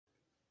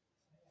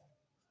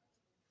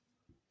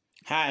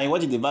Hi,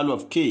 what is the value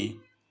of k?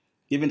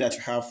 Given that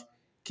you have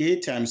k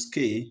times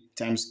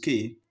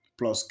k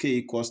plus k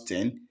equals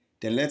 10,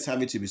 then let's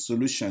have it to be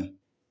solution.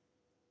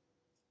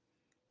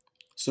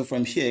 So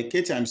from here,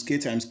 k times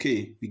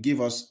k will give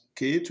us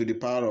k to the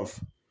power of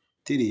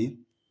 3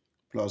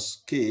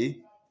 plus k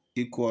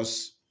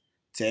equals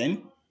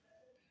 10.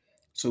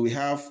 So we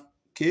have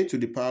k to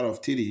the power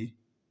of 3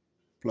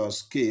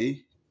 plus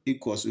k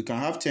equals, we can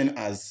have 10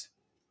 as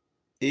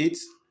 8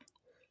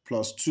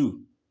 plus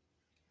 2.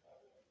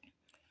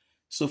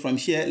 So from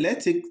here,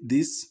 let's take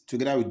this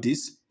together with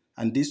this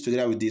and this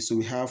together with this. So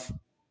we have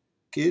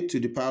k to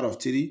the power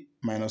of 3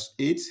 minus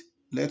 8.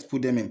 Let's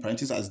put them in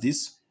parentheses as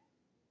this,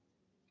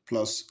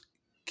 plus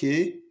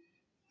k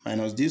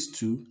minus these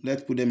 2.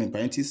 Let's put them in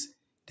parentheses.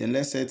 Then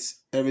let's set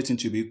everything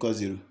to be equal to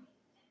 0.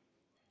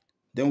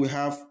 Then we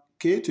have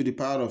k to the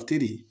power of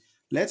 3.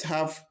 Let's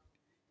have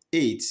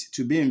 8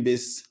 to be in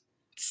base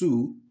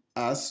 2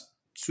 as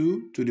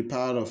 2 to the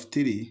power of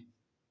 3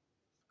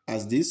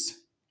 as this,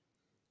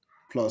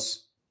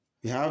 plus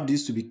we have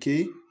this to be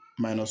k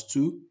minus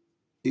 2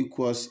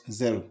 equals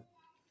 0.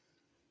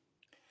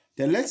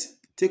 Then let's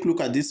take a look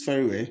at this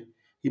very well.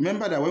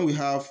 Remember that when we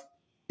have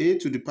a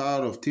to the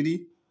power of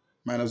 3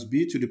 minus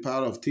b to the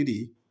power of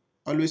 3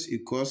 always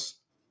equals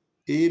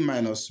a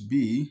minus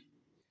b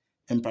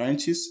in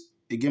parentheses,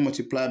 again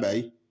multiplied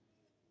by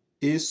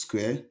a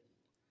square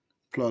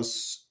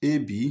plus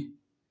ab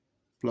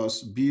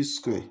plus b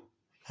square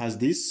as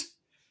this.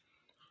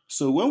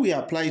 So when we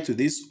apply to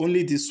this,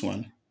 only this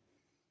one,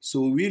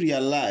 so we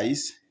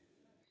realize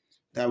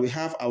that we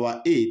have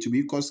our a to be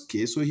equals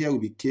k. So here will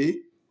be k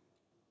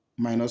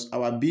minus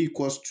our b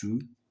equals 2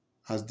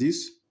 as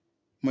this,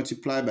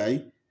 multiplied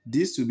by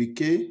this will be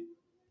k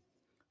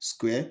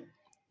square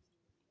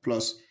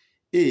plus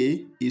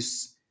a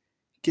is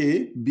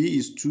k, b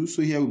is 2,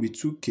 so here will be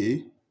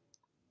 2k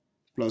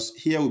plus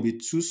here will be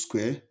 2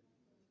 square.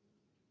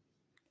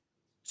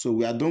 So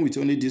we are done with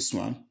only this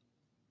one,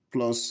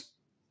 plus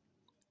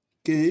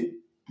k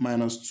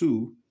minus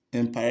 2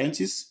 in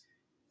parentheses,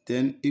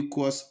 then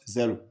equals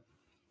 0.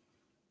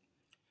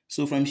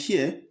 So from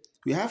here,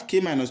 we have k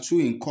minus 2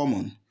 in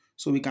common.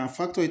 So we can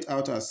factor it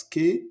out as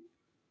k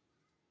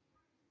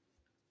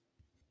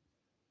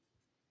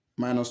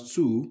minus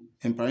 2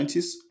 in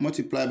parentheses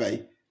multiplied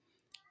by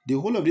the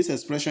whole of this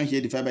expression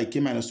here divided by k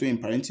minus 2 in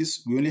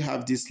parentheses. We only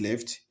have this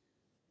left,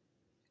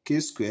 k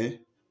square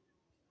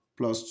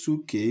plus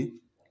 2k,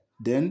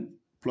 then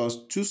plus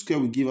 2 square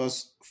will give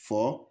us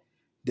 4.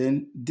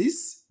 Then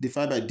this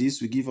divided by this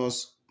will give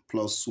us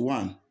plus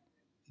 1,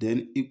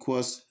 then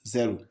equals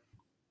 0.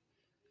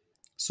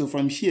 So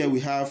from here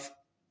we have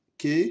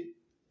k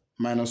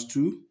minus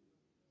 2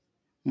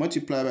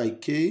 multiplied by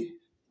k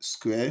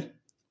square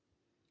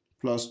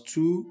plus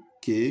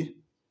 2k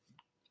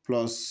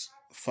plus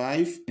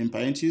 5 in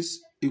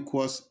parentheses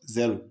equals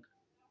 0.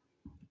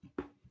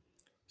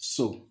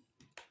 So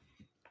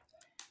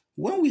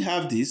when we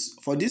have this,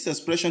 for this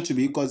expression to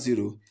be equal to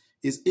 0,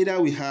 is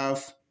either we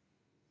have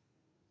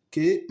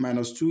k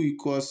minus 2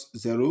 equals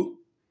 0,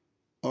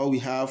 or we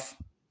have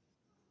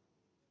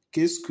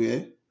k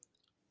square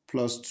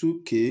plus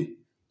 2k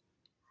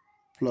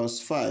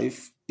plus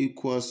 5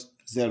 equals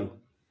 0.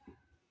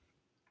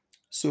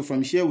 So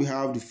from here we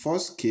have the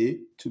first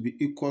k to be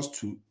equals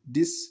to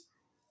this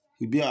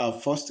will be our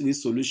first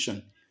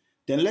solution.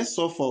 Then let's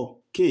solve for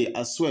k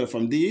as well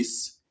from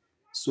this.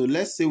 So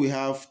let's say we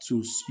have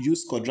to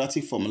use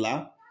quadratic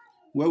formula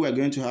where we're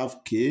going to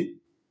have k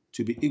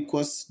to be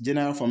equals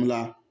general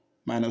formula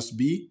minus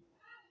b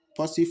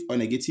positive or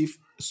negative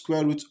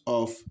square root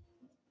of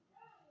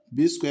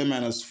b square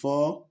minus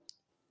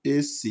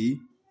 4ac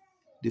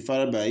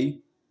divided by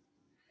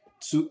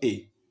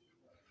 2a.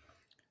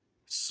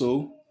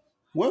 So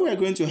when we're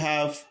going to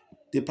have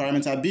the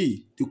parameter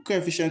b, the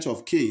coefficient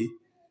of k,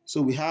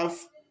 so we have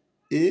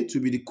a to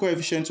be the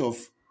coefficient of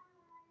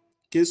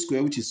k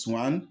square, which is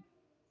 1.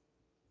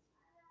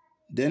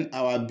 Then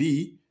our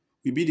b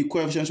will be the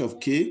coefficient of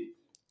k,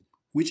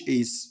 which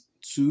is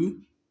 2.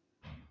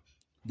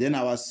 Then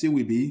our c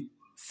will be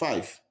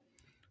 5.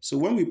 So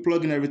when we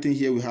plug in everything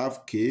here, we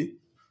have k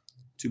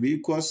to be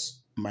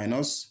equals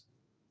minus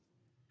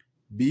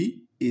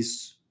b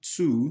is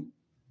 2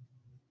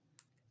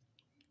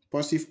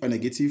 positive or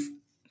negative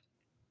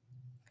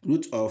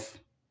root of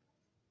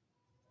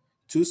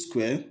 2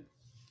 square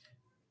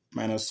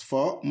minus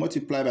 4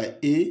 multiplied by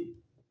a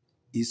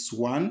is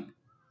 1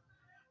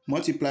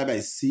 multiplied by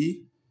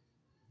c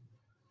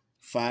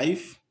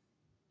 5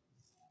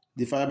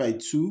 divided by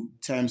 2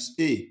 times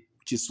a,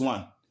 which is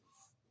 1.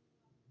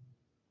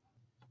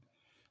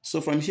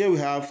 So from here we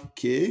have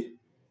k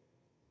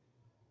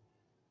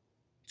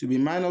to be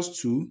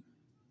minus 2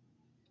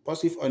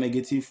 positive or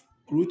negative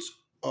root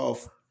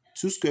of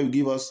 2 square will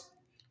give us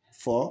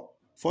 4.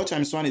 4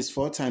 times 1 is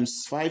 4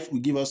 times 5 will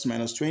give us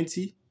minus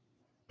 20.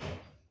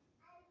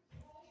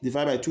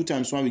 Divided by 2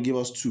 times 1 will give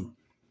us 2.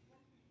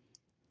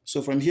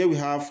 So from here we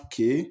have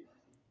k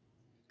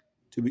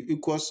to be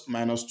equals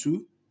minus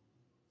 2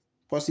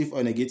 positive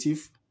or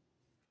negative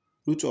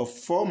root of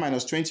 4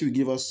 minus 20 will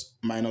give us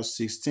minus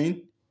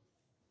 16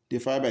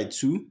 divided by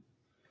 2.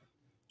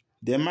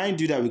 Then mind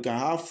you that we can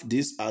have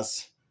this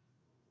as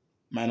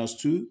minus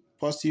 2,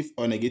 positive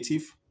or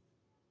negative,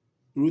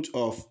 root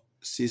of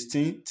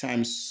 16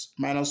 times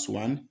minus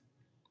 1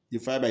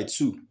 divided by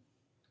 2.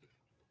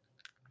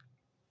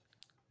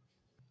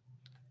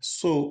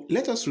 So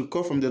let us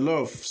recall from the law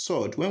of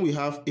surd, when we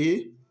have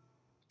A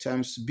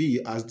times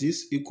B as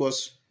this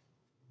equals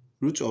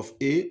root of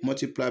A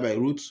multiplied by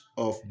root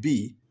of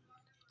B.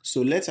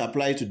 So let's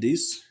apply to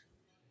this.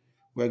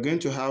 We're going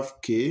to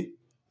have K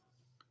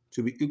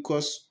to be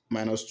equals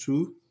minus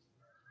 2,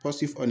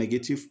 positive or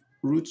negative,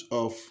 root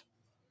of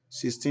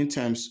 16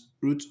 times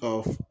root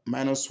of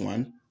minus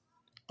 1,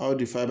 all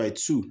divided by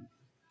 2.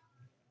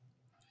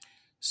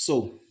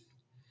 So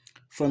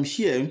from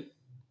here,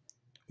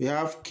 we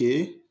have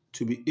K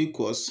to be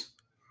equals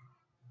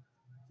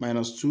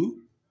minus 2,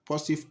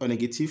 positive or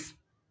negative,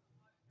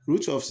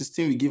 root of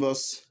 16 will give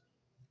us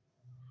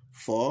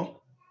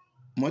 4,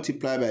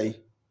 multiplied by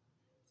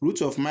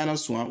root of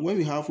minus 1. When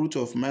we have root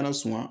of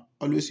minus 1,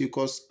 always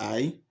equals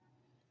I.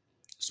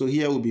 So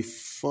here will be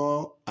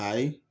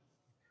 4I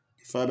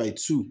divided by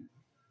 2.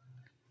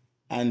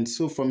 And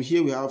so from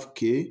here we have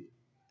K.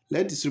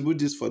 Let's distribute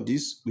this for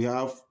this. We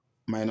have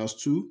minus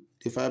 2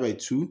 divided by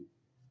 2,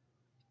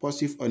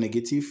 positive or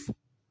negative,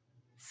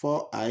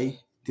 4I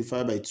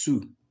divided by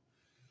 2.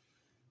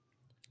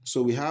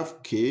 So we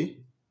have K.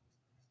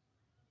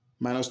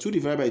 Minus 2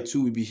 divided by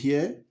 2 will be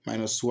here,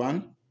 minus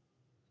 1,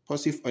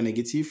 positive or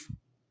negative,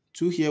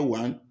 2 here,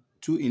 1,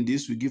 2 in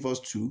this will give us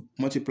 2,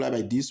 multiplied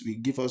by this will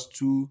give us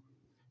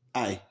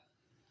 2I.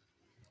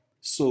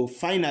 So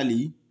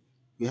finally,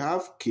 we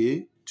have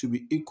K to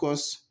be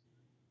equals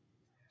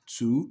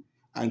 2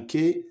 and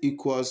K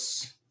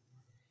equals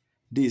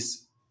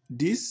this.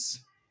 This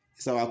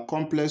is our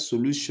complex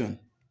solution.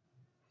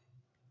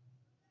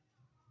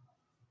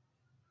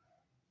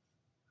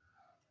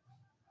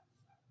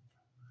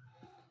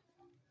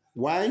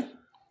 Why?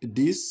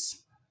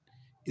 This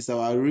is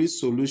our real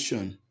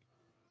solution.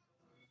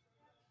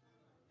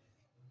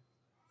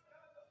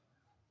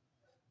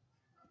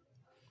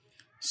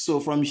 So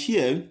from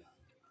here,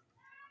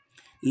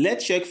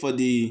 let's check for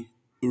the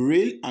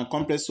real and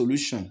complex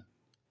solution.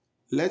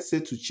 Let's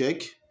say to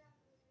check.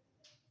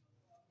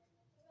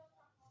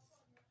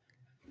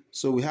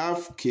 So we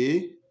have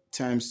K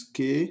times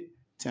K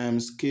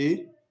times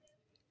K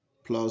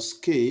plus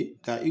K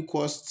that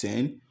equals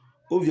 10.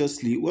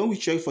 Obviously, when we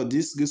check for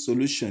this good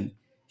solution,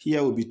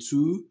 here will be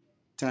 2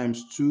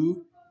 times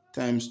 2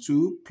 times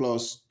 2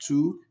 plus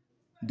 2.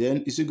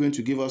 Then is it going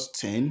to give us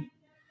 10?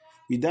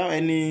 Without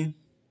any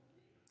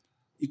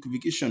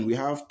equivocation, we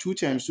have 2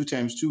 times 2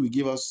 times 2 will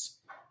give us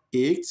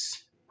 8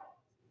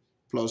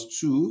 plus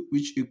 2,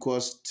 which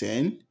equals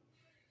 10.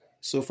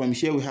 So from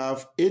here we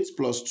have 8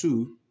 plus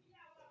 2,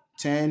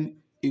 10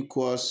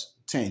 equals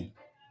 10.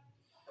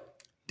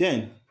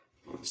 Then,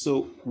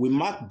 so we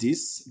mark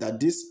this, that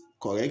this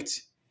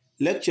correct.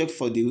 Let's check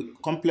for the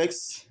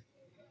complex.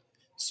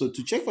 So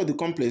to check for the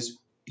complex,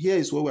 here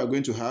is what we are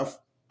going to have,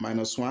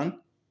 minus 1.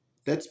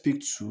 Let's pick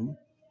 2,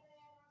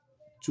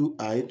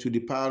 2i to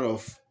the power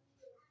of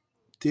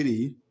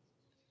 3.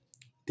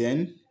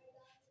 Then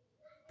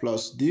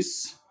plus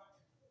this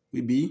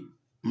will be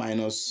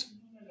minus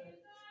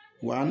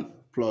 1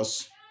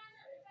 plus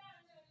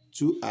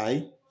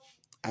 2i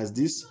as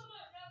this.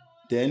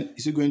 Then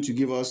is it going to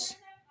give us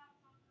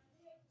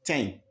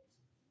 10?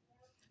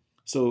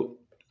 So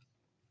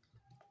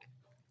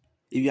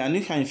if you are new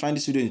here and find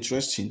this video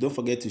interesting, don't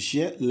forget to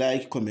share,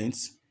 like, comment,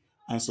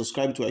 and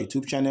subscribe to our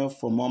YouTube channel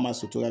for more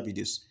math tutorial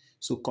videos.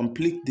 So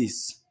complete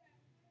this.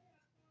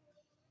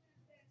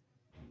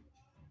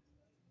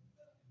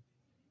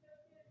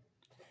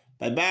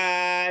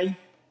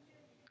 Bye-bye.